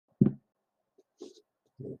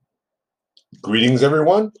Greetings,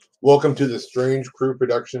 everyone. Welcome to the Strange Crew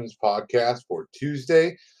Productions podcast for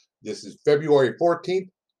Tuesday. This is February 14th,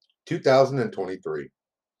 2023.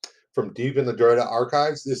 From deep in the Jedi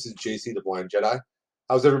archives, this is JC the Blind Jedi.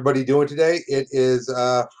 How's everybody doing today? It is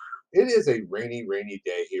a rainy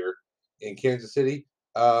day here in Kansas City.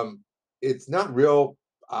 It's not real.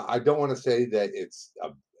 I don't want to say that it's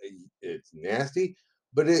nasty,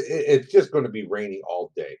 but it's just going to be rainy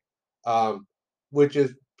all day, um, which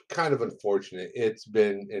is kind of unfortunate. It's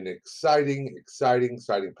been an exciting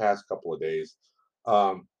past couple of days.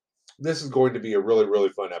 Um, this is going to be a really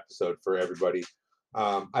fun episode for everybody.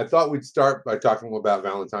 I thought we'd start by talking about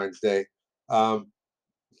Valentine's Day. Um,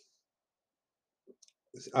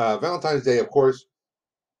 Valentine's Day, of course,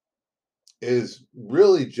 is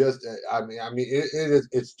really just.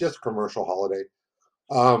 It's just a commercial holiday.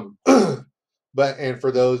 Um, but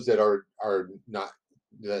for those that are not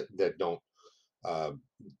that don't uh,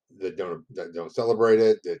 that don't celebrate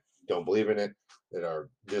it, that don't believe in it, that are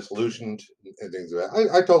disillusioned and things like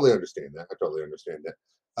that. I totally understand that. I totally understand that.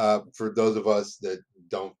 For those of us that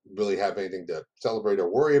don't really have anything to celebrate or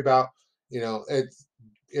worry about, it's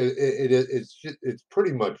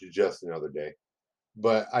pretty much just another day.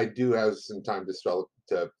 But I do have some time to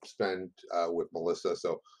spend with Melissa.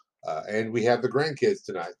 And we have the grandkids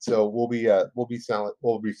tonight, so we'll be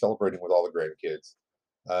celebrating with all the grandkids,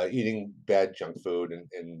 eating bad junk food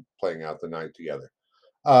and playing out the night together.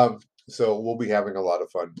 So we'll be having a lot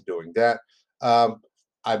of fun doing that. Um,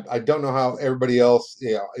 I don't know how everybody else.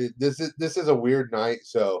 This is a weird night,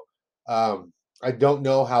 so um, I don't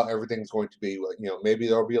know how everything's going to be. Maybe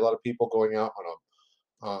there'll be a lot of people going out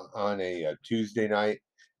on a Tuesday night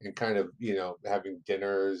and kind of having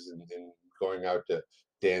dinners and going out to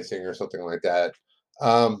dancing or something like that.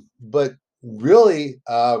 But really,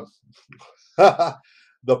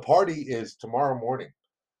 the party is tomorrow morning.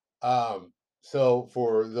 So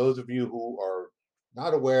for those of you who are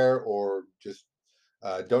not aware or just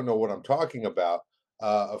don't know what I'm talking about,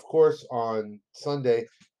 of course, on Sunday,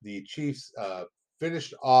 the Chiefs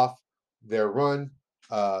finished off their run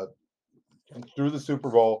uh, through the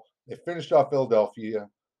Super Bowl. They finished off Philadelphia.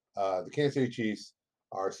 The Kansas City Chiefs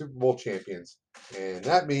are Super Bowl champions, and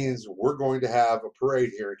that means we're going to have a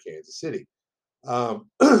parade here in Kansas City. Um,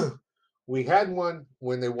 we had one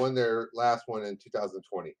when they won their last one in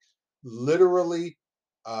 2020. Literally,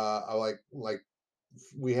 like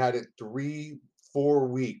we had it 3 4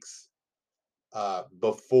 weeks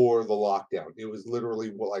before the lockdown. It was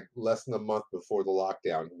literally like less than a month before the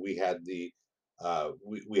lockdown. We had the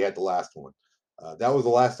last one. That was the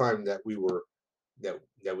last time that we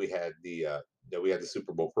had the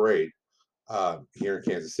Super Bowl parade here in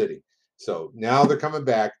Kansas City. So now they're coming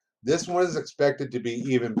back. This one is expected to be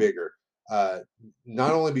even bigger. Uh,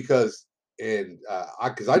 Not only because I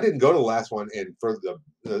didn't go to the last one, and for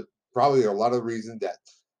the probably a lot of the reason that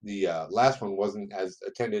the last one wasn't as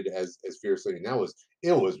attended as fiercely, and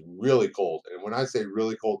it was really cold. And when I say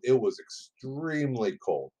really cold, it was extremely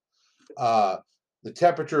cold. Uh, the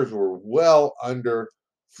temperatures were well under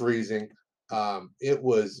freezing. It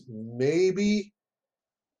was maybe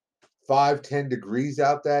 5 10 degrees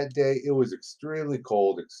out that day. It was extremely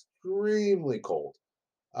cold.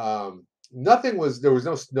 Nothing was There was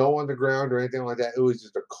no snow on the ground or anything like that. It was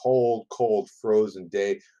just a cold frozen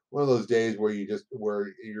day. One of those days where your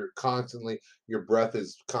breath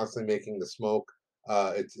is constantly making the smoke.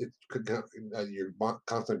 You're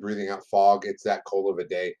constantly breathing out fog. It's that cold of a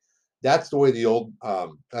day. That's the way the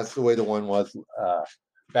one was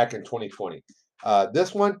back in 2020.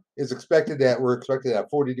 This one is we're expected to have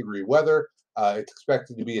 40-degree weather. It's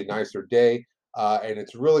expected to be a nicer day, and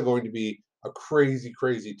it's really going to be a crazy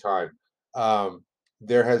time. Um,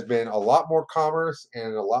 there has been a lot more commerce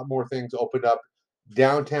and a lot more things opened up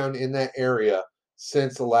downtown in that area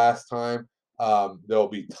since the last time. There'll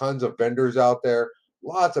be tons of vendors out there,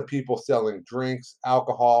 lots of people selling drinks,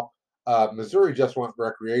 alcohol. Missouri just went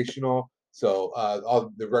recreational, so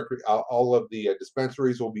all of the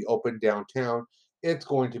dispensaries will be open downtown. It's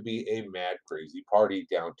going to be a mad, crazy party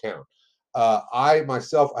downtown. I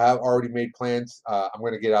myself have already made plans. I'm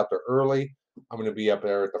going to get out there early. I'm going to be up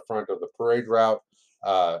there at the front of the parade route,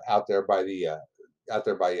 out there by the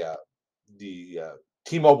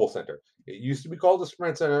T-Mobile Center. It used to be called the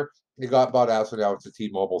Sprint Center. It got bought out, so now it's the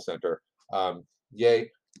T-Mobile Center.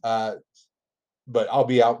 Yay! Uh, but I'll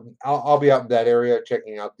be out in that area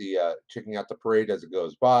checking out the parade as it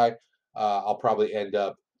goes by. I'll probably end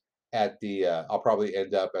up at the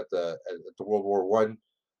World War One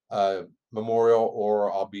memorial,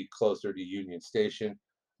 or I'll be closer to Union Station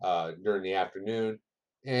during the afternoon,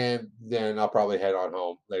 and then I'll probably head on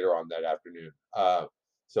home later on that afternoon.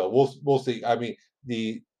 So we'll see. I mean,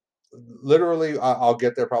 the literally, I'll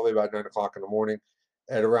get there probably about 9 o'clock in the morning.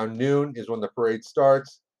 At around noon is when the parade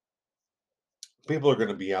starts. People are going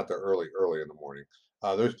to be out there early in the morning.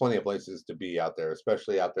 There's plenty of places to be out there,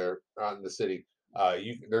 especially out there out in the city.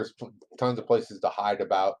 There's tons of places to hide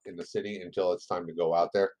about in the city until it's time to go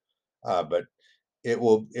out there. But it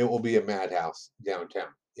will be a madhouse downtown.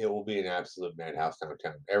 It will be an absolute madhouse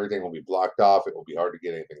downtown. Everything will be blocked off. It will be hard to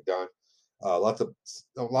get anything done. Lots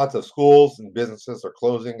of schools and businesses are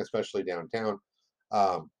closing, especially downtown.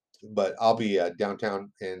 Um, but I'll be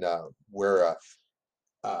downtown and where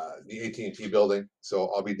the AT&T building.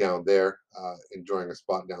 So I'll be down there, enjoying a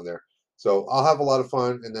spot down there. So I'll have a lot of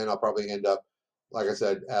fun, and then I'll probably end up, like I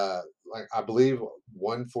said, like I believe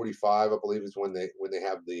 1:45. I believe is when they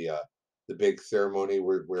have the big ceremony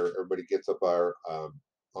where everybody gets up our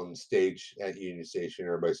on stage at Union Station.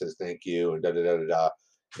 Everybody says thank you and da da da da da,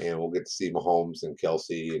 and we'll get to see Mahomes and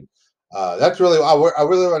Kelsey, and that's really I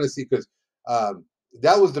really want to see because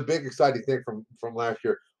that was the big exciting thing from last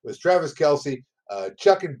year was Travis Kelsey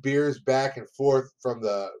chucking beers back and forth from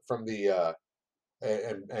the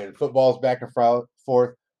and footballs back and forth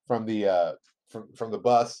from the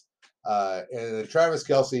bus, and then Travis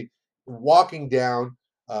Kelsey walking down,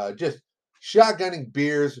 just shotgunning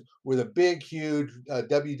beers with a big, huge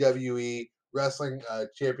WWE wrestling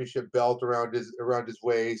championship belt around his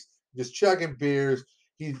waist, just chugging beers.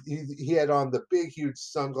 He had on the big, huge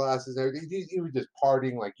sunglasses and everything. He was just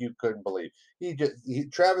partying like you couldn't believe.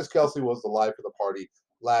 Travis Kelsey was the life of the party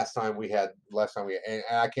last time we had, and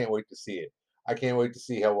I can't wait to see it. I can't wait to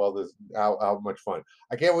see how much fun.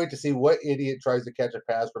 I can't wait to see what idiot tries to catch a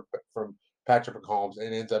pass from Patrick Mahomes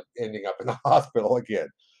and ending up in the hospital again.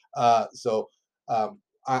 So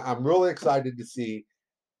I'm really excited to see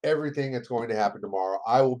everything that's going to happen tomorrow.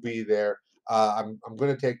 I will be there. I'm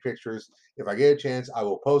going to take pictures. If I get a chance, I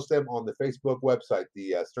will post them on the Facebook website,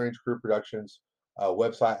 the Strange Crew Productions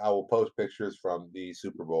website. I will post pictures from the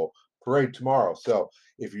Super Bowl parade tomorrow. So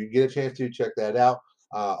if you get a chance to check that out,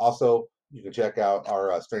 also you can check out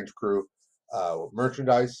our Strange Crew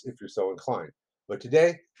merchandise if you're so inclined. But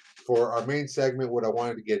today, for our main segment, what I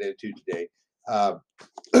wanted to get into today uh,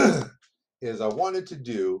 is I wanted to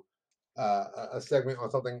do a segment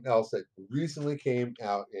on something else that recently came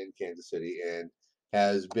out in Kansas City and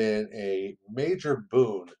has been a major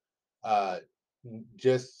boon. Uh,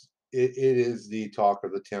 it is the talk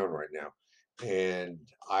of the town right now, and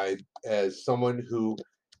as someone who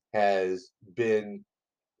has been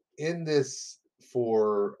in this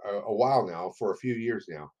for a while now, for a few years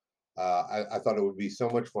now, I thought it would be so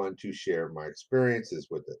much fun to share my experiences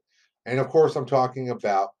with it. And of course, I'm talking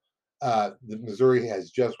about the Missouri has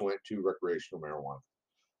just went to recreational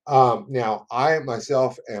marijuana. Now, I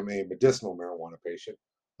myself am a medicinal marijuana patient.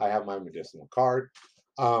 I have my medicinal card,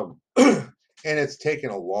 and it's taken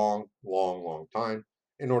a long, long, long time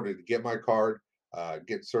in order to get my card,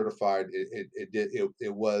 get certified.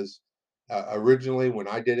 It was originally when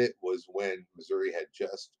I did it was when Missouri had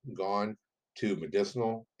just gone to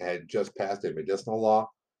medicinal, had just passed a medicinal law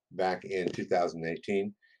back in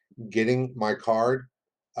 2018. Getting my card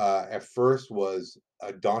at first was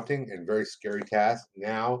a daunting and very scary task.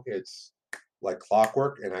 Now it's like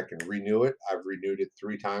clockwork, and I can renew it. I've renewed it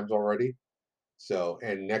 3 times already. So,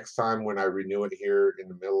 and next time when I renew it here in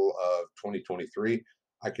the middle of 2023,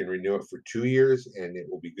 I can renew it for 2 years, and it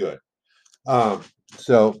will be good. Um,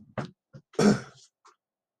 so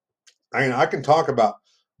I can talk about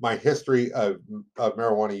my history of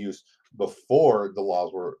marijuana use before the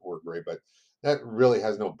laws were great, but that really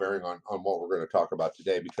has no bearing on what we're going to talk about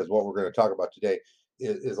today, because what we're going to talk about today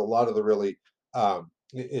is a lot of the really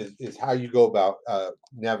is how you go about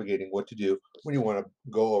navigating what to do when you want to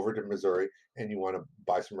go over to Missouri and you want to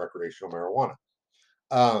buy some recreational marijuana.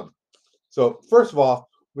 Um, so first of all,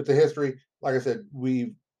 with the history, like I said,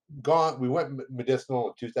 we went medicinal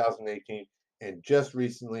in 2018, and just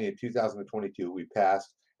recently in 2022, we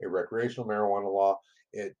passed a recreational marijuana law.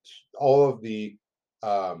 It all of the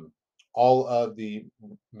um, all of the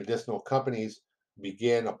medicinal companies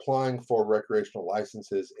began applying for recreational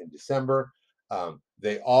licenses in December.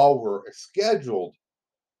 They all were scheduled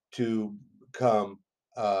to come.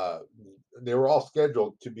 Uh, they were all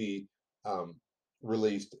scheduled to be um,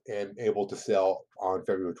 released and able to sell on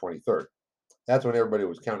February 23rd. That's when everybody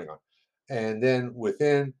was counting on. And then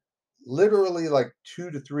within literally like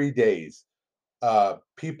 2 to 3 days,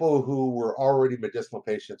 people who were already medicinal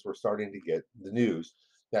patients were starting to get the news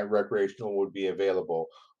that recreational would be available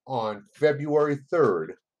on February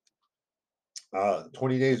 3rd,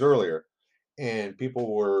 20 days earlier, and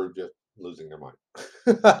people were just losing their mind.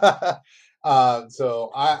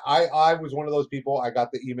 So I was one of those people. I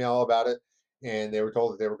got the email about it, and they were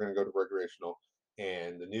told that they were going to go to recreational,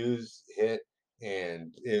 and the news hit,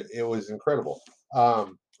 and it was incredible.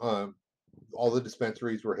 Um, um, all the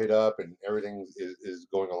dispensaries were hit up, and everything is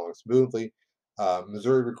going along smoothly.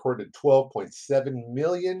 Missouri recorded 12.7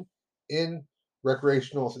 million in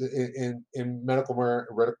recreational in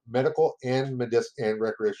medical and and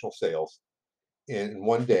recreational sales in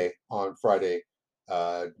one day on Friday.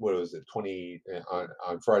 What was it? 20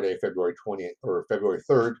 on Friday, February 20th or February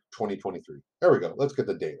 3rd, 2023. There we go. Let's get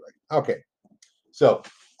the date right. Okay, so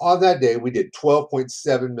on that day we did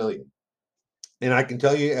 12.7 million, and I can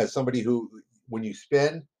tell you as somebody who, when you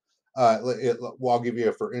spend, well, I'll give you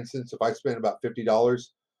a for instance. If I spend about $50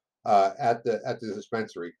 at the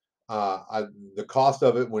dispensary, the cost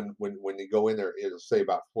of it when you go in there, it'll say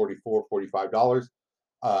about 44 $45,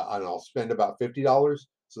 and I'll spend about $50.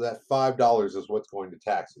 So that $5 is what's going to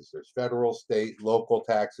taxes. There's federal, state, local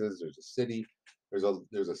taxes. There's a city. There's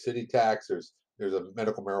a city tax. There's a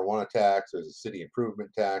medical marijuana tax. There's a city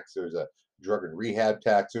improvement tax. There's a drug and rehab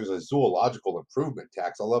tax. There's a zoological improvement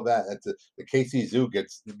tax. I love that. The KC Zoo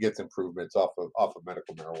gets improvements off of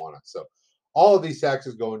medical marijuana. So all of these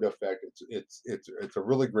taxes go into effect. It's a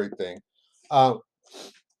really great thing. Um,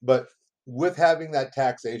 but with having that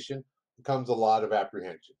taxation comes a lot of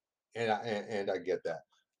apprehension, and I get that,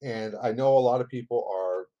 and I know a lot of people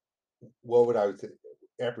are, what would I would say,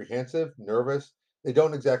 apprehensive, nervous. They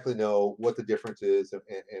don't exactly know what the difference is,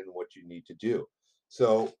 and what you need to do.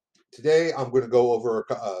 So today I'm going to go over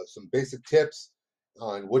some basic tips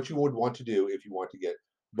on what you would want to do if you want to get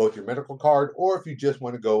both your medical card, or if you just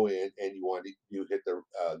want to go in and you hit the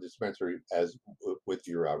dispensary with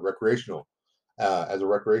your recreational as a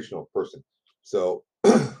recreational person. So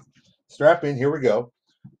strap in. Here we go.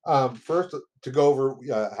 First, to go over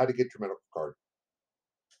how to get your medical card.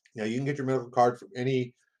 Now, you can get your medical card from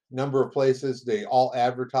any number of places. They all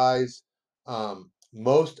advertise.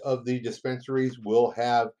 Most of the dispensaries will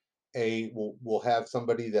have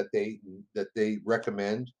somebody that they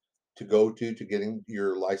recommend to go to getting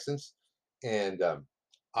your license. And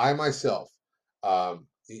I myself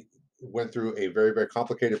went through a very very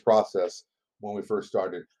complicated process when we first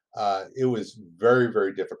started. It was very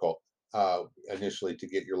very difficult initially to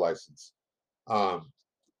get your license. Um,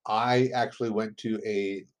 I actually went to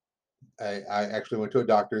a I actually went to a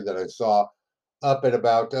doctor that I saw up at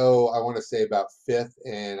about, I want to say about Fifth,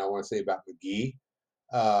 and I want to say about McGee,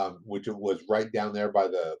 which it was right there by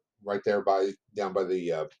down by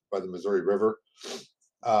the Missouri River.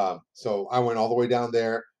 So I went all the way down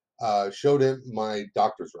there, showed him my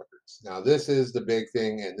doctor's records. Now this is the big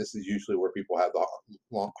thing, and this is usually where people have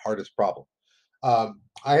the hardest problem. I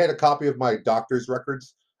had a copy of my doctor's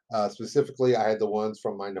records. Specifically, I had the ones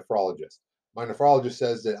from my nephrologist. My nephrologist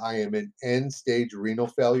says that I am in end stage renal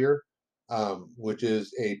failure, which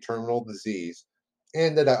is a terminal disease,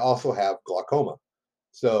 and that I also have glaucoma.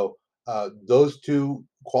 So those two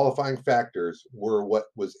qualifying factors were what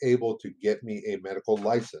was able to get me a medical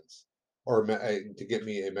license, or to get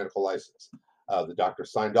me a medical license. The doctor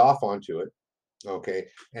signed off onto it. Okay,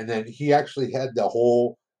 and then he actually had the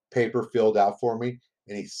whole paper filled out for me,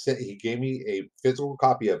 and he gave me a physical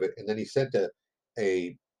copy of it, and then he sent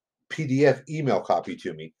a PDF email copy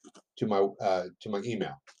to me to my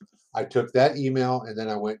email. I took that email, and then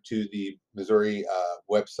I went to the Missouri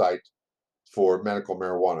website for medical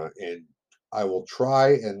marijuana, and I will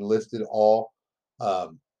try and list it all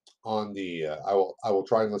um, on the. I will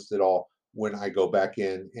try and list it all when I go back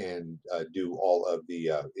in and do all of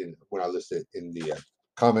the when I list it in the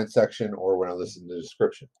comment section, or when I list it in the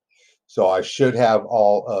description. So I should have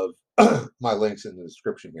all of my links in the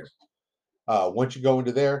description here. Once you go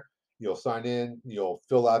into there, you'll sign in. You'll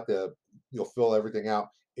fill everything out.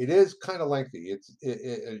 It is kind of lengthy.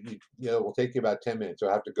 It will take you about 10 minutes.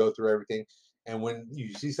 You'll have to go through everything. And when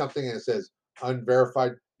you see something and it says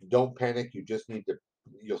unverified, don't panic.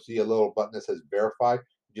 You'll see a little button that says verify.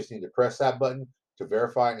 You just need to press that button to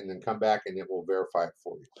verify, and then come back and it will verify it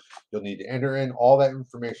for you. You'll need to enter in all that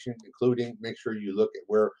information, including make sure you look at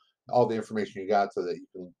where all the information you got, so that you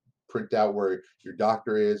can print out where your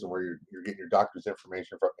doctor is and where you're getting your doctor's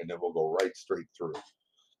information from, and then we'll go right straight through.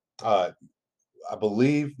 Uh, I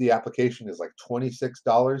believe the application is like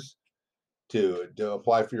 $26 to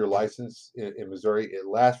apply for your license in Missouri. It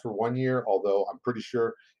lasts for 1 year, although I'm pretty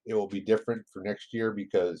sure it will be different for next year,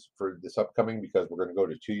 because for this upcoming, because we're going to go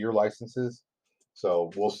to 2 year licenses.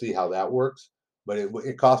 So we'll see how that works. But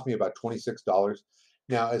it cost me about $26.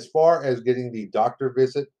 Now, as far as getting the doctor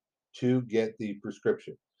visit to get the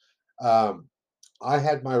prescription, um, I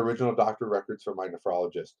had my original doctor records from my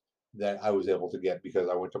nephrologist. that I was able to get because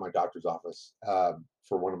I went to my doctor's office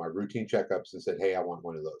for one of my routine checkups and said, "Hey, I want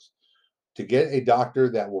one of those." To get a doctor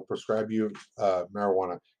that will prescribe you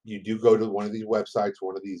marijuana, you do go to one of these websites,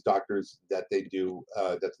 one of these doctors that they do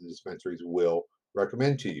that the dispensaries will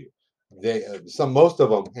recommend to you. They most of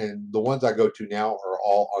them, and the ones I go to now are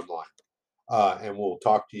all online, and will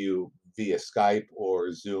talk to you via Skype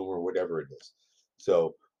or Zoom or whatever it is.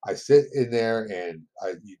 So I sit in there and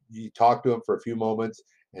you talk to him for a few moments,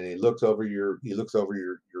 and he looks over your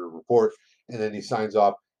report, and then he signs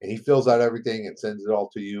off and he fills out everything and sends it all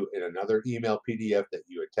to you in another email PDF that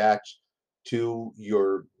you attach to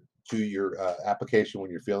your application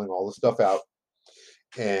when you're filling all the stuff out.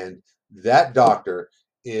 And that doctor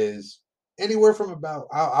is anywhere from about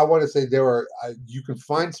I want to say there are you can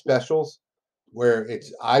find specials where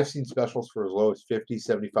it's I've seen specials for as low as 50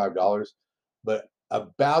 $75, but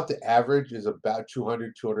about the average is about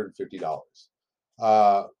 200 $250.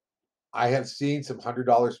 uh I have seen some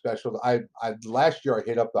 $100 specials. I last year I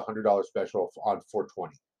hit up the $100 special on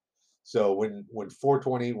 420. So when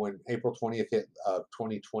 420 when April 20th hit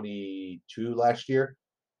 2022 last year,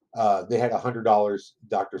 they had $100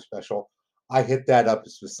 doctor special. I hit that up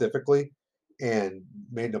specifically and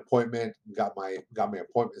made an appointment, got my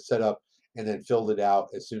appointment set up, and then filled it out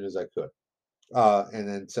as soon as I could, and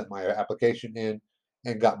then sent my application in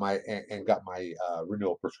and got my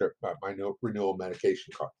renewal prescription, renewal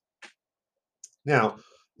medication card. Now,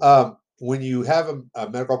 when you have a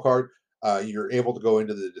medical card, you're able to go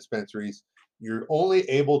into the dispensaries. You're only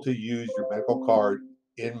able to use your medical card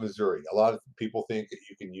in Missouri. A lot of people think that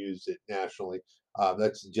you can use it nationally.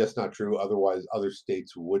 That's just not true. Otherwise, other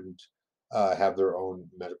states wouldn't have their own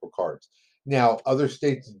medical cards. Now, other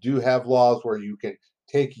states do have laws where you can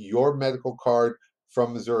take your medical card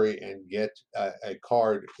from Missouri and get a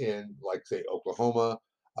card in, like, say, Oklahoma.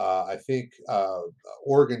 I think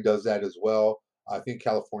Oregon does that as well. I think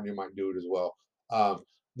California might do it as well.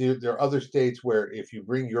 There are other states where if you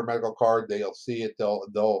bring your medical card, they'll see it.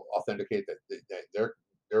 They'll authenticate that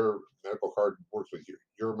their medical card works with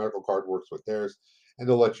your medical card works with theirs, and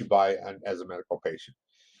they'll let you buy as a medical patient.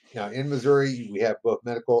 Now in Missouri, we have both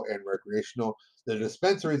medical and recreational. The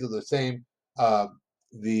dispensaries are the same.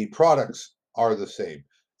 The products are the same.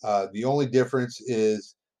 The only difference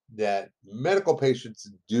is that medical patients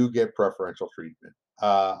do get preferential treatment.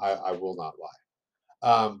 I will not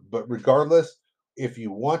lie. But regardless, if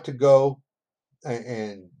you want to go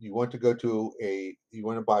and you want to go to you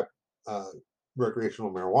want to buy uh,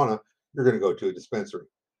 recreational marijuana, you're going to go to a dispensary,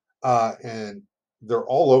 and they're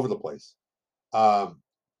all over the place. Um,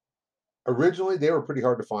 Originally, they were pretty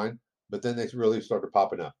hard to find, but then they really started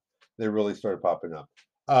popping up. They really started popping up.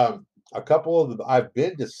 A couple of them, I've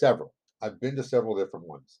been to several. I've been to several different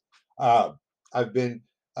ones. Uh, I've been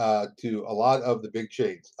to a lot of the big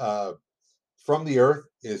chains. From the Earth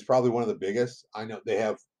is probably one of the biggest. I know they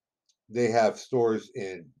have stores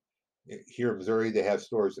here in Missouri. They have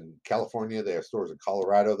stores in California. They have stores in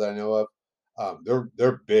Colorado that I know of.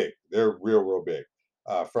 They're big. They're real big.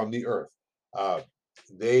 From the Earth, uh,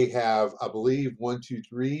 they have, I believe, one, two,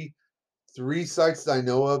 three sites that I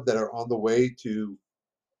know of that are on the way to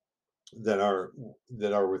that are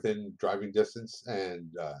that are within driving distance, and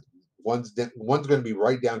one's going to be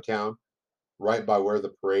right downtown, right by where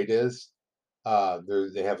the parade is.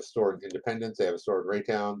 They have a store in Independence. They have a store in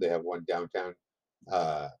Raytown. They have one downtown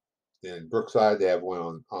uh, in Brookside. They have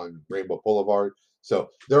one on Rainbow Boulevard. So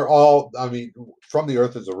they're all. I mean, From the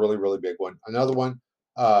Earth is a really big one. Another one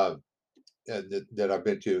that I've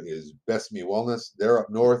been to is Best Me Wellness. They're up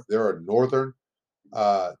north. They're a northern.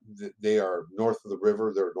 They are north of the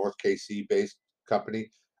river. They're a North KC based company.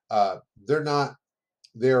 They're not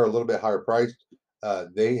They're a little bit higher priced.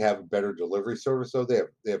 They have a better delivery service, though. They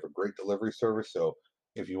have a great delivery service. So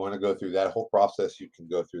if you want to go through that whole process, you can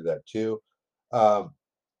go through that too. Um,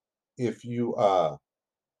 if you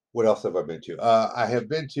What else have I been to? I have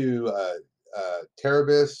been to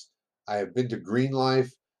Terabis. I have been to Green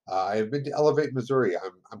Life. I have been to Elevate, Missouri.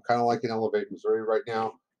 I'm kind of liking Elevate, Missouri right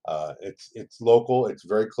now. It's local. It's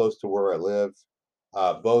very close to where I live.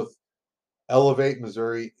 Both Elevate,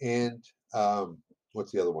 Missouri, and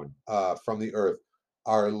what's the other one? From the Earth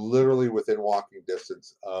are literally within walking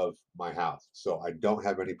distance of my house. So I don't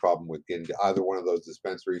have any problem with getting to either one of those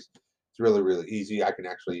dispensaries. It's really easy. I can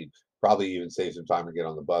actually probably even save some time to get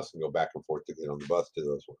on the bus and go back and forth to get on the bus to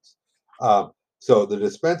those ones. So the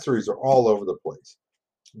dispensaries are all over the place.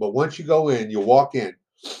 But once you go in, you walk in,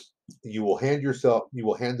 you will hand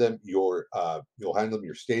them you'll hand them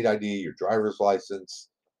your state ID, your driver's license,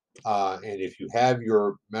 and if you have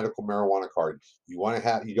your medical marijuana card, you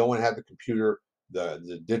don't want to have the computer.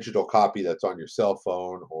 the digital copy that's on your cell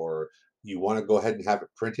phone, or you want to go ahead and have it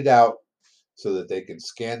printed out so that they can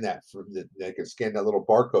scan that for that they can scan that little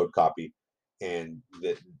barcode copy, and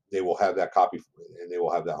that they will have that copy, and they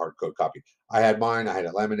will have that hard code copy. I had mine. I had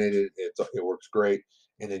it laminated. It works great.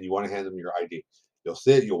 And then you want to hand them your ID. You'll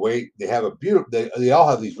sit. You'll wait. They have a beautiful. They all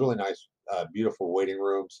have these really nice, beautiful waiting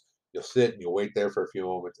rooms. You'll sit and you'll wait there for a few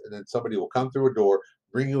moments, and then somebody will come through a door,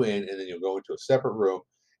 bring you in, and then you'll go into a separate room.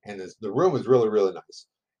 And the room is really really nice.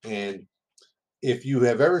 And if you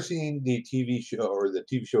have ever seen the TV show or the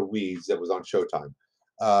TV show Weeds that was on Showtime,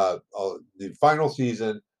 the final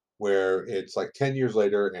season where it's like 10 years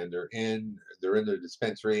later and they're in the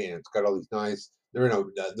dispensary and it's got all these nice they're in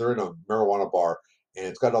a marijuana bar and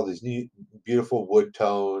it's got all these neat beautiful wood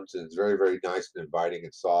tones and it's very very nice and inviting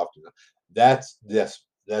and soft and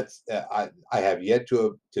I have yet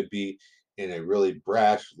to be in a really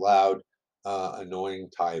brash loud annoying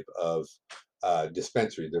type of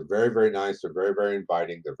dispensary. They're very, very nice. They're very, very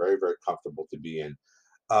inviting. They're very, very comfortable to be in.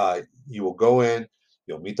 You will go in,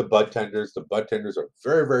 you'll meet the bud tenders. The bud tenders are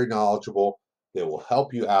very, very knowledgeable. They will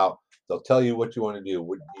help you out. They'll tell you what you want to do.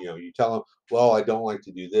 You tell them, well, I don't like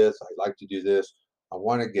to do this. I like to do this. I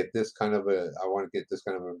want to get this kind of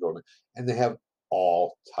environment. And they have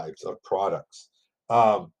all types of products.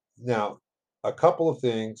 Now, a couple of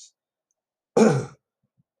things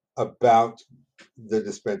about the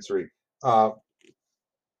dispensary. Uh,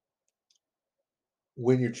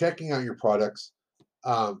 when you're checking out your products,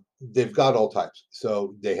 they've got all types.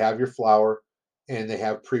 So they have your flour and they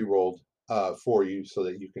have pre-rolled for you so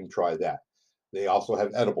that you can try that. They also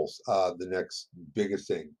have edibles, the next biggest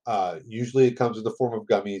thing. Usually it comes in the form of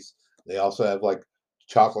gummies. They also have like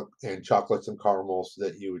chocolates and caramels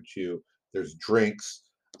that you would chew. There's drinks.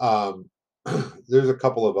 Um, there's a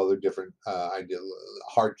couple of other different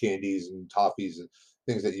hard candies and toffees and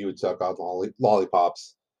things that you would suck on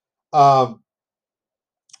lollipops. Um,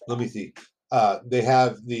 let me see. They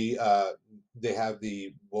have the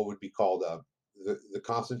what would be called the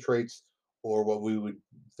concentrates, or what we would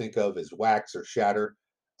think of as wax or shatter.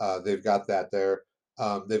 They've got that there.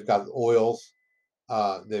 They've got oils.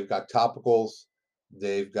 They've got topicals.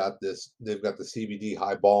 They've got the CBD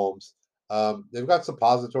high balms. They've got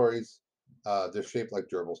suppositories. They're shaped like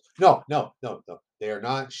gerbils. No, no, no, no. They are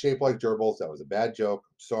not shaped like gerbils. That was a bad joke.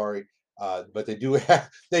 I'm sorry. But they do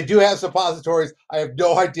have suppositories. I have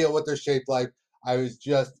no idea what they're shaped like. I was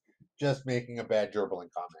just making a bad gerbling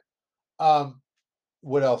comment. Um,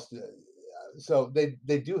 what else? So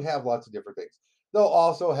they do have lots of different things. They'll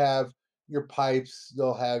also have your pipes.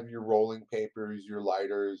 They'll have your rolling papers, your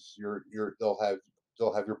lighters. They'll have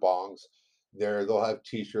your bongs. They'll have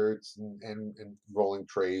T-shirts and rolling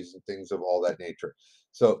trays and things of all that nature.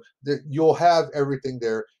 So you'll have everything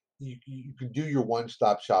there. You can do your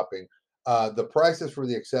one-stop shopping. The prices for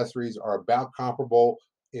the accessories are about comparable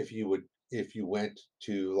if you went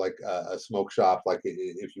to like a smoke shop, like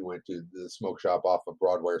if you went to the smoke shop off of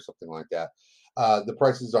Broadway or something like that. The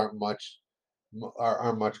prices aren't much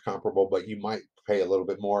comparable, but you might pay a little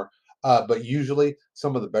bit more. But usually,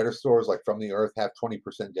 some of the better stores, like From the Earth, have 20%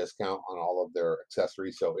 discount on all of their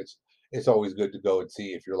accessories. So it's always good to go and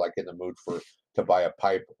see if you're like in the mood for to buy a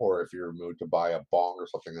pipe, or if you're in the mood to buy a bong or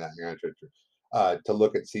something of that nature. To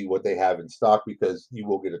look and see what they have in stock, because you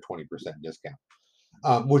will get a 20% discount.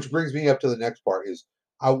 Which brings me up to the next part is,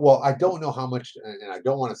 I don't know how much, and I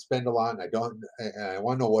don't want to spend a lot, and I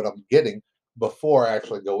want to know what I'm getting before I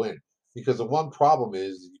actually go in, because the one problem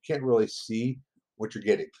is you can't really see what you're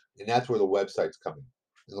getting, and that's where the websites come in,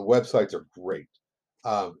 and the websites are great.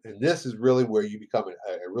 And this is really where you become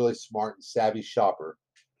a really smart and savvy shopper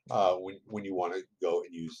when you want to go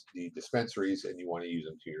and use the dispensaries and you want to use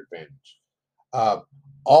them to your advantage. Uh,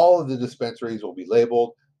 all of the dispensaries will be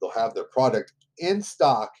labeled. They'll have their product in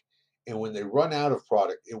stock, and when they run out of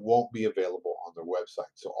product, it won't be available on their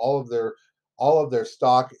website. So all of their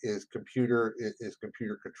stock is computer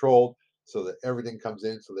controlled, so that everything comes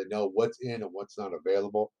in, so they know what's in and what's not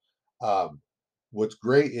available. Um, what's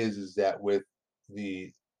great is that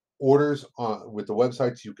the with the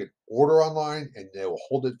websites, you can order online and they will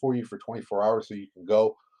hold it for you for 24 hours, so you can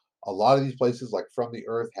go. A lot of these places, like From the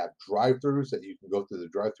Earth, have drive-throughs that you can go through the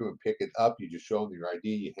drive-through and pick it up. You just show them your ID,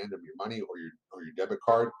 you hand them your money or your debit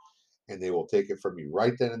card, and they will take it from you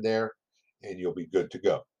right then and there, and you'll be good to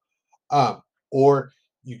go. Um, or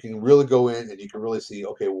you can really go in and you can really see,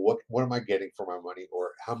 okay, well, what am I getting for my money,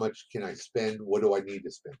 or how much can I spend? What do I need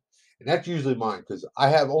to spend? And that's usually mine, because I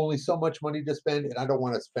have only so much money to spend, and I don't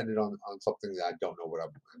want to spend it on something that I don't know what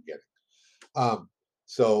I'm getting. Um,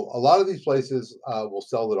 so a lot of these places will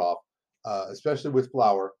sell it off, especially with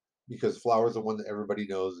flour, because flour is the one that everybody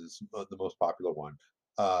knows is the most popular one.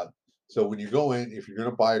 Uh, so when you go in, if you're going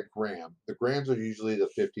to buy a gram, the grams are usually the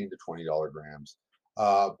 15 to $20 grams.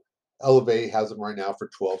 Uh, Elevate has them right now for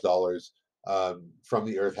 $12. From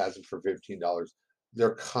the Earth has them for $15.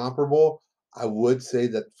 They're comparable. I would say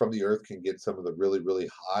that From the Earth can get some of the really, really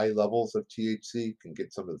high levels of THC, can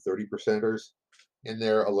get some of the 30 percenters in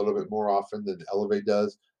there a little bit more often than Elevate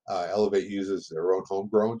does. Elevate uses their own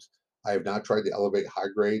homegrowns. I have not tried the Elevate high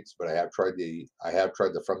grades, but I have tried the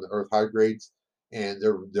From the Earth high grades, and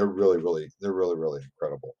they're really really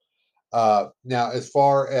incredible. Now, as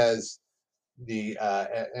far as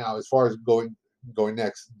going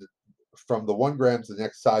next, from the 1 gram to the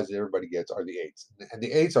next size that everybody gets are the eights, and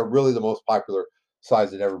the eights are really the most popular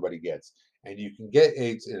size that everybody gets. And you can get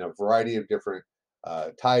eights in a variety of different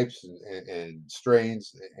types and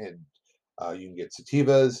strains, and you can get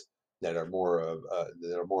sativas that are more of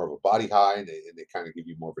a body high, and they kind of give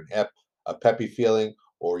you more of a peppy feeling,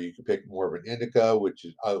 or you can pick more of an indica, which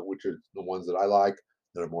are the ones that I like,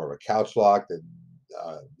 that are more of a couch lock, that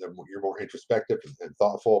you're more introspective and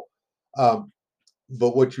thoughtful. Um,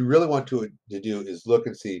 but what you really want to do is look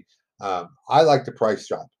and see. I like to price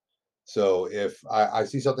shop. So if I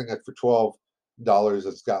see something that's for $12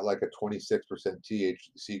 that's got like a 26%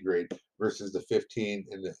 THC grade versus the 15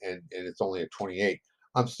 and it's only a 28,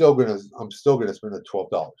 I'm still gonna spend the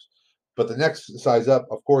 $12. But the next size up,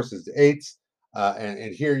 of course, is the eights.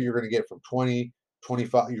 And here you're gonna get from 20,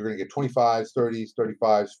 25, you're gonna get 25s, 30s,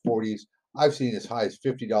 35s, 40s. I've seen as high as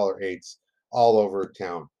 $50 eights all over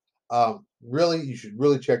town. Really, you should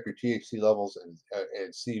really check your THC levels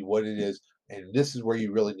and see what it is. And this is where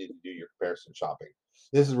you really need to do your comparison shopping.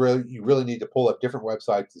 This is where you really need to pull up different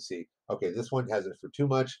websites to see, okay, this one has it for too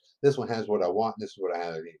much. This one has what I want. This is what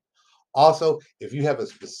I need. Also, if you have a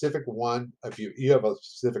specific one, if you have a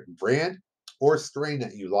specific brand or strain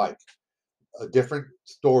that you like, different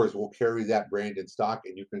stores will carry that brand in stock,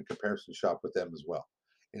 and you can comparison shop with them as well.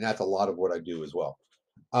 And that's a lot of what I do as well.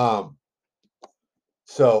 Um,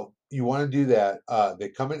 so you want to do that. They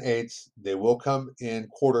come in eighths. They will come in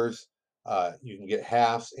quarters. You can get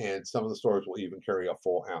halves, and some of the stores will even carry a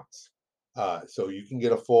full ounce. So you can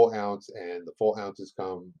get a full ounce, and the full ounces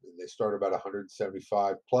come. They start about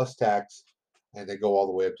 175 plus tax, and they go all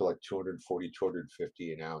the way up to like 240,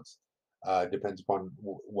 250 an ounce. Depends upon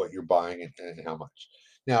what you're buying and how much.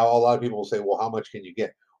 Now, a lot of people will say, "Well, how much can you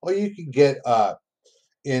get?" Well, you can get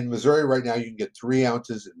in Missouri right now, you can get 3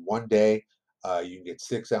 ounces in one day. You can get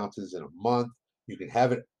 6 ounces in a month. You can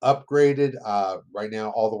have it upgraded right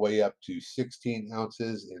now all the way up to 16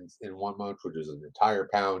 ounces in 1 month, which is an entire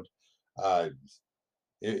pound. Uh,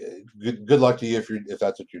 good luck to you if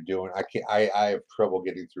that's what you're doing. I can't. I have trouble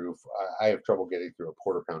getting through. I have trouble getting through a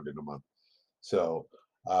quarter pound in a month. So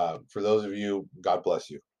for those of you, God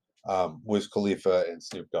bless you, Wiz Khalifa and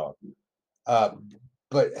Snoop Dogg. Uh,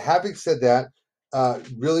 but having said that,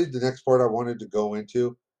 really the next part I wanted to go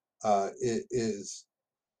into is,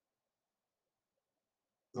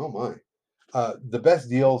 oh my, the best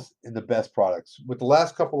deals and the best products. With the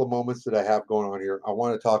last couple of moments that I have going on here, I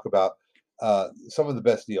want to talk about some of the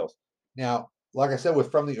best deals. Now, like I said,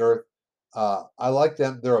 with From the Earth, I like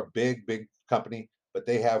them. They're a big company, but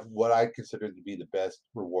they have what I consider to be the best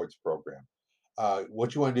rewards program.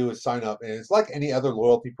 What you want to do is sign up, and it's like any other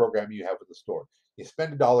loyalty program you have with the store. You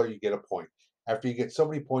spend $1, you get a point. After you get so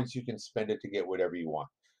many points, you can spend it to get whatever you want.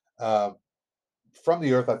 Uh, From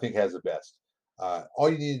the Earth, I think, has the best. All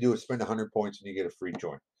you need to do is spend 100 points and you get a free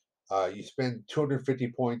joint. You spend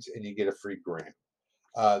 250 points and you get a free gram.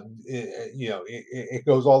 It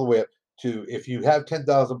goes all the way up to, if you have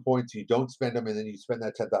 10,000 points, you don't spend them, and then you spend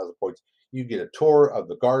that 10,000 points, you get a tour of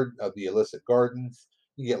the garden of the illicit gardens.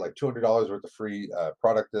 You get like $200 worth of free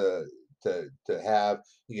product to have.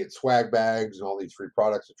 You get swag bags and all these free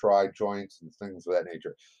products to try, joints and things of that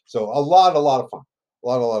nature. So a lot of fun, a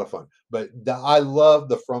lot of fun. But I love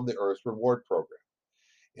the From the Earth reward program.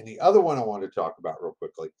 And the other one I want to talk about real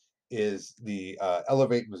quickly is the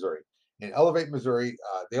Elevate Missouri. In Elevate Missouri,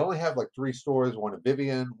 they only have like 3 stores: one in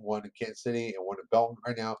Vivian, one in Kansas City, and one in Belton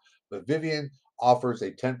right now. But Vivian offers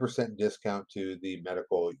a 10% discount to the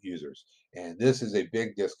medical users. And this is a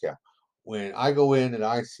big discount. When I go in and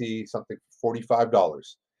I see something for $45,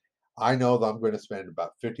 I know that I'm going to spend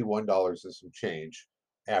about $51 and some change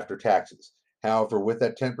after taxes. However, with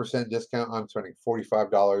that 10% discount, I'm spending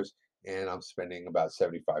 $45 and I'm spending about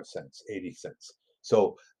 75 cents, 80 cents.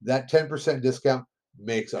 So that 10% discount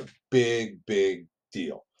makes a big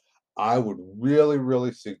deal. I would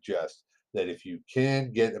really suggest that if you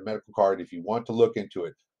can get a medical card, if you want to look into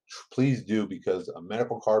it, please do, because a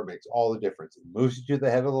medical card makes all the difference. It moves you to the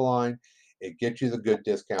head of the line. It gets you the good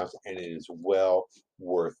discounts, and it is well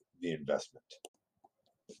worth the investment.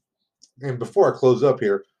 And before I close up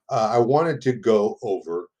here, I wanted to go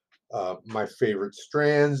over my favorite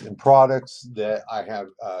strands and products that I have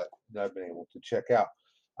that I've been able to check out.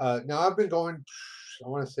 Now I've been going, I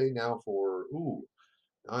want to say now for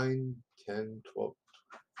 9, 10, 12.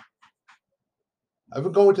 I've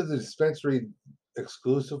been going to the dispensary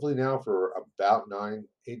exclusively now for about 9,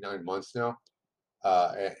 8, 9 months now,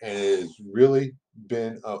 and it has really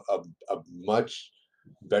been a much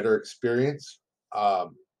better experience.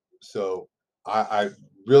 Um, so I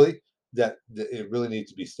really that it really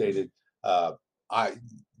needs to be stated. Uh, I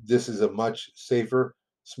This is a much safer,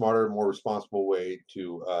 smarter, more responsible way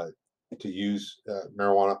to use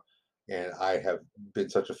marijuana, and I have been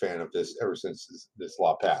such a fan of this ever since this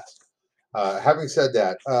law passed. Having said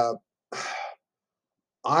that,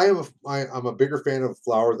 I'm a bigger fan of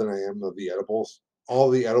flour than I am of the edibles. All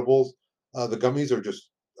the edibles, the gummies are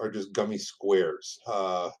just gummy squares.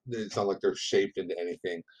 It's not like they're shaped into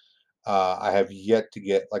anything. I have yet to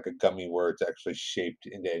get like a gummy where it's actually shaped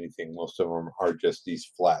into anything. Most of them are just these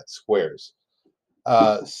flat squares.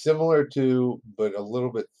 Similar to, but a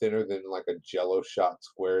little bit thinner than like a Jello shot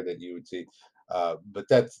square that you would see. But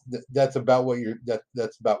that's about what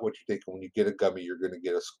that's about what you're thinking when you get a gummy. You're going to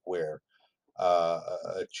get a square,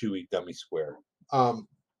 a chewy gummy square. Um,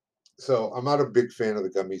 so I'm not a big fan of the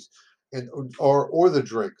gummies, and or the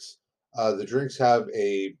drinks. The drinks have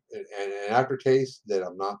an aftertaste that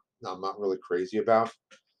I'm not really crazy about.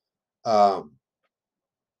 Um,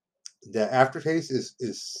 the aftertaste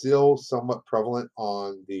is still somewhat prevalent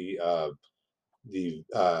on the the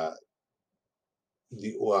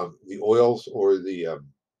oils or the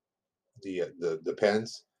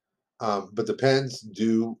pens. But the pens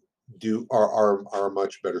do are a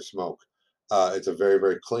much better smoke. It's a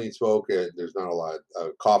very clean smoke. There's not a lot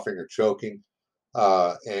of coughing or choking,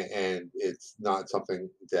 and it's not something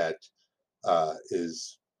that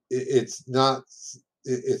is it's not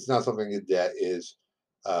something that is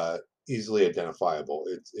uh, easily identifiable.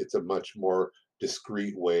 It's a much more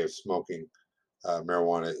discreet way of smoking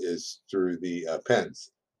marijuana is through the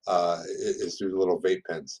pens, is through the little vape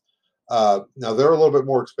pens. Now they're a little bit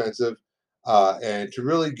more expensive, and to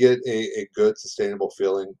really get a good sustainable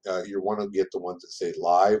feeling, you want to get the ones that say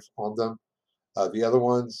live on them. The other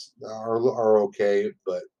ones are okay,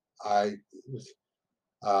 but I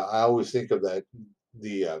I always think of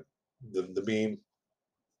the uh, the meme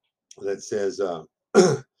that says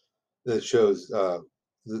that shows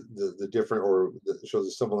the different or that shows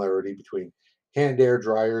a similarity between hand air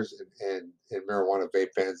dryers and marijuana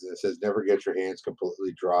vape pens, and it says never get your hands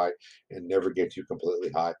completely dry and never get you completely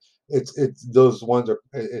high. It's those ones are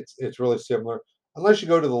it's really similar unless you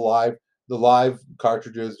go to the live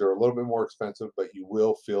cartridges. They're a little bit more expensive, but you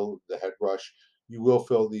will feel the head rush. You will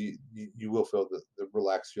feel you will feel the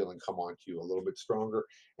relaxed feeling come on to you a little bit stronger,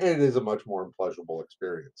 and it is a much more pleasurable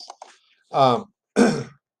experience. um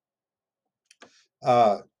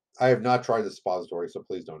Uh, I have not tried the suppository, so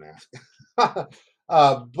please don't ask.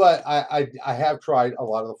 But I have tried a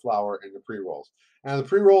lot of the flour and the pre rolls, and the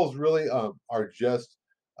pre rolls really are just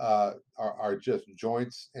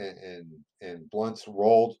joints and blunts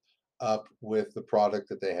rolled up with the product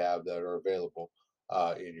that they have that are available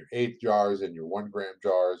in your eighth jars and your 1 gram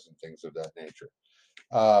jars and things of that nature.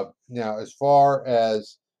 Now, as far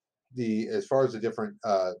as the different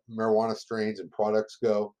marijuana strains and products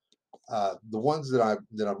go, the ones that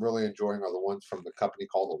I'm really enjoying are the ones from the company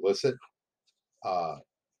called Illicit. Uh,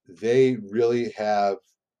 they really have,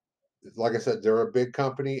 like I said, they're a big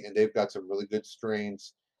company and they've got some really good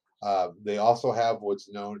strains. They also have what's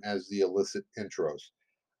known as the Illicit Intros.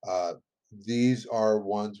 Uh, these are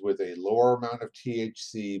ones with a lower amount of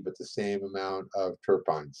THC but the same amount of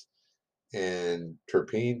terpenes and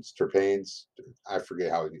terpenes. I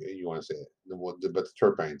forget how you want to say it, but the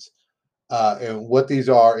terpenes. And what these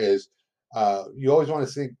are is you always want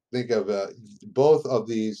to think of both of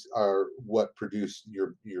these are what produce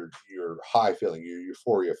your high feeling, your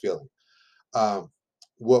euphoria feeling. Um,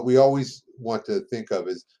 what we always want to think of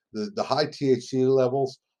is the high THC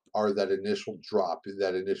levels are that initial drop,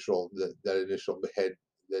 that initial head,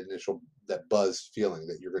 that initial that buzz feeling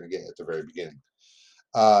that you're going to get at the very beginning.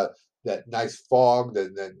 uh, that nice fog,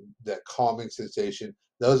 that calming sensation.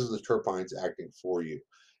 Those are the terpenes acting for you.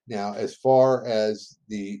 Now, as far as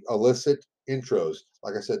the illicit intros,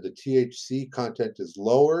 like I said, the THC content is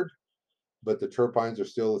lowered, but the terpenes are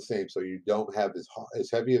still the same. So you don't have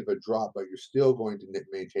as heavy of a drop, but you're still going to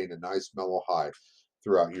maintain a nice mellow high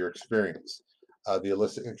throughout your experience. The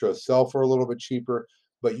illicit intros sell for a little bit cheaper,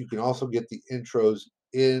 but you can also get the intros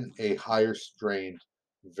in a higher strained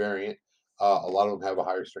variant. A lot of them have a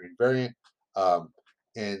higher strain variant, um,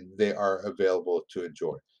 and they are available to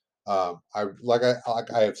enjoy. Like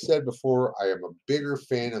I have said before, I am a bigger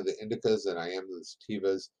fan of the indicas than I am the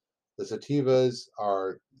sativas. The sativas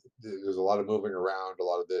are there's a lot of moving around, a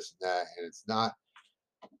lot of this and that, and it's not.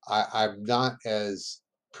 I'm not as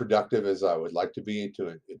productive as I would like to be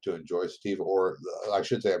to enjoy sativa, or I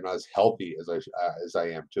should say, I'm not as healthy as I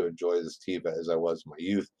am to enjoy the sativa as I was in my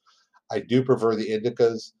youth. I do prefer the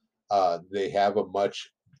indicas. They have a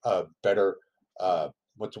much better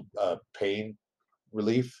what's pain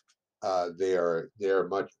relief. They are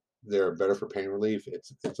better for pain relief.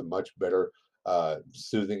 It's a much better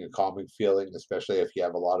soothing and calming feeling, especially if you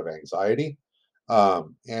have a lot of anxiety.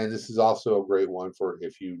 And this is also a great one for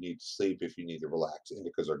if you need to sleep, if you need to relax.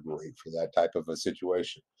 Indicas are great for that type of a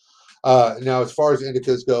situation. Now, as far as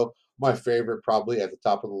indicas go, my favorite, probably at the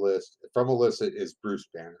top of the list from illicit, is Bruce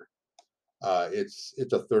Banner. It's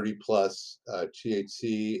a 30 plus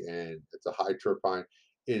THC, and it's a high terpene.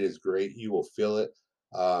 It is great. You will feel it.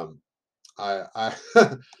 Um, I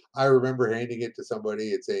I remember handing it to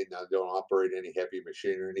somebody and saying, "Now don't operate any heavy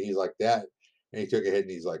machinery." And he's like that, and he took a hit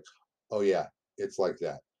and he's like, "Oh yeah, it's like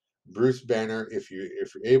that." Bruce Banner, if you're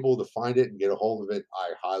able to find it and get a hold of it,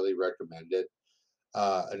 I highly recommend it.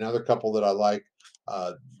 Another couple that I like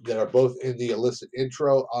that are both in the illicit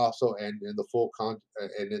intro, also, and in the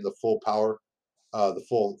and in the full power, the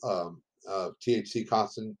full THC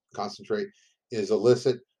concentrate, is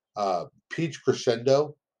illicit. Peach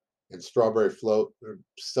Crescendo and Strawberry Float are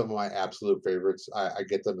some of my absolute favorites. I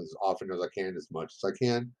get them as often as I can, as much as I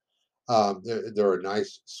can. They're a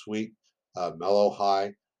nice, sweet, mellow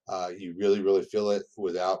high. You really feel it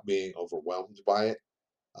without being overwhelmed by it.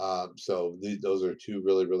 Those are two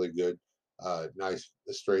really good, nice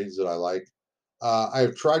strains that I like.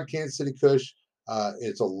 I've tried Kansas City Kush.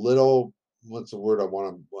 It's a little, what's the word I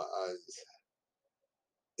want to,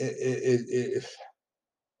 it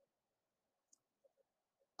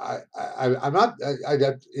I'm not I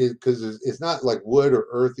because it's not like wood or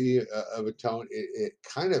earthy of a tone. It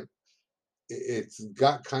kind of it's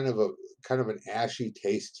got kind of an ashy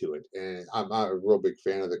taste to it, and I'm not a real big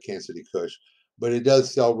fan of the Kansas City Kush, but it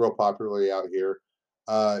does sell real popularly out here.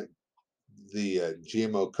 Uh, the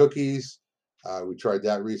GMO cookies, we tried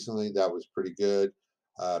that recently. That was pretty good.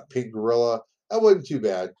 Pink Gorilla, that wasn't too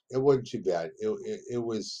bad. It wasn't too bad.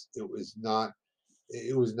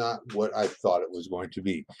 It was not what I thought it was going to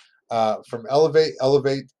be. From Elevate,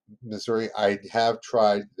 Missouri, I have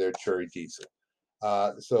tried their cherry diesel.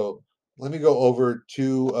 So let me go over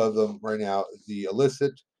two of them right now: the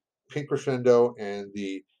illicit Pink Crescendo and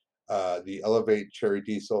the Elevate Cherry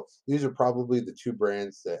Diesel. These are probably the two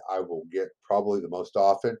brands that I will get probably the most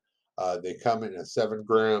often. They come in a 7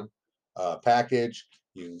 gram package.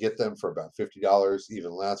 You can get them for about $50,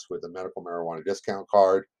 even less with a medical marijuana discount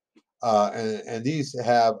card. And these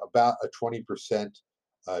have about a 20%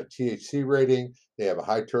 THC rating. They have a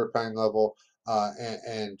high terpene level.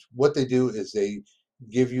 And what they do is they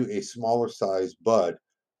give you a smaller size bud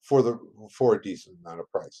for for a decent amount of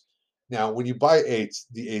price. Now, when you buy eights,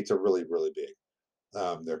 the eights are really big.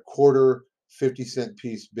 They're quarter, 50-cent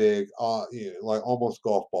piece big, like almost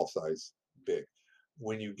golf ball size big.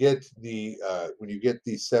 When you get these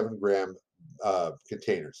 7 gram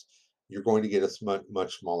containers, you're going to get a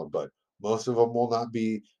much smaller bud. Most of them will not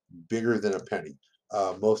be bigger than a penny.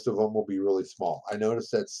 Most of them will be really small. I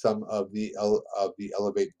noticed that some of the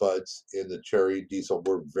Elevate buds in the Cherry Diesel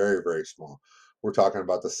were very small. We're talking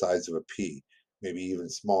about the size of a pea, maybe even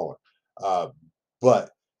smaller. Uh, but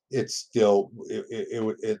it's still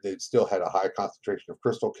it still had a high concentration of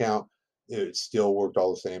crystal count. It still worked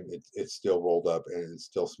all the same. It still rolled up and it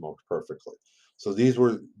still smoked perfectly. So these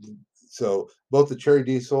were so both the cherry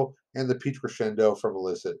diesel and the peach crescendo from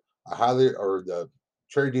illicit. I highly or the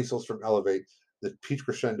cherry diesels from Elevate. The peach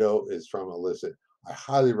crescendo is from illicit. I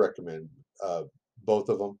highly recommend both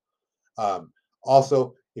of them.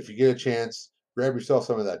 Also, if you get a chance, grab yourself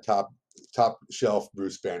some of that top shelf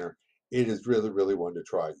Bruce Banner. It is really one to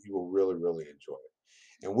try. You will really enjoy it.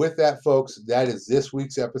 And with that, folks, that is this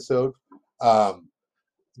week's episode. Um,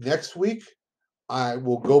 Next week, I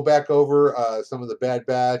will go back over some of the Bad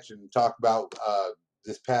Batch and talk about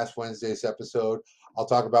this past Wednesday's episode. I'll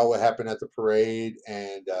talk about what happened at the parade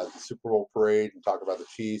and the Super Bowl parade, and talk about the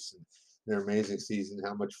Chiefs and their amazing season,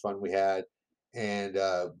 how much fun we had. And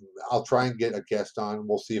I'll try and get a guest on.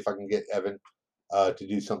 We'll see if I can get Evan to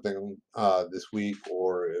do something this week,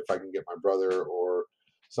 or if I can get my brother or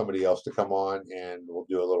somebody else to come on, and we'll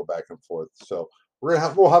do a little back and forth. So we'll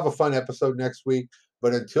have a fun episode next week.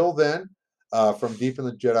 But until then, from deep in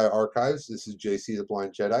the Jedi archives, this is JC the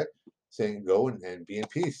Blind Jedi saying go and be in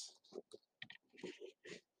peace.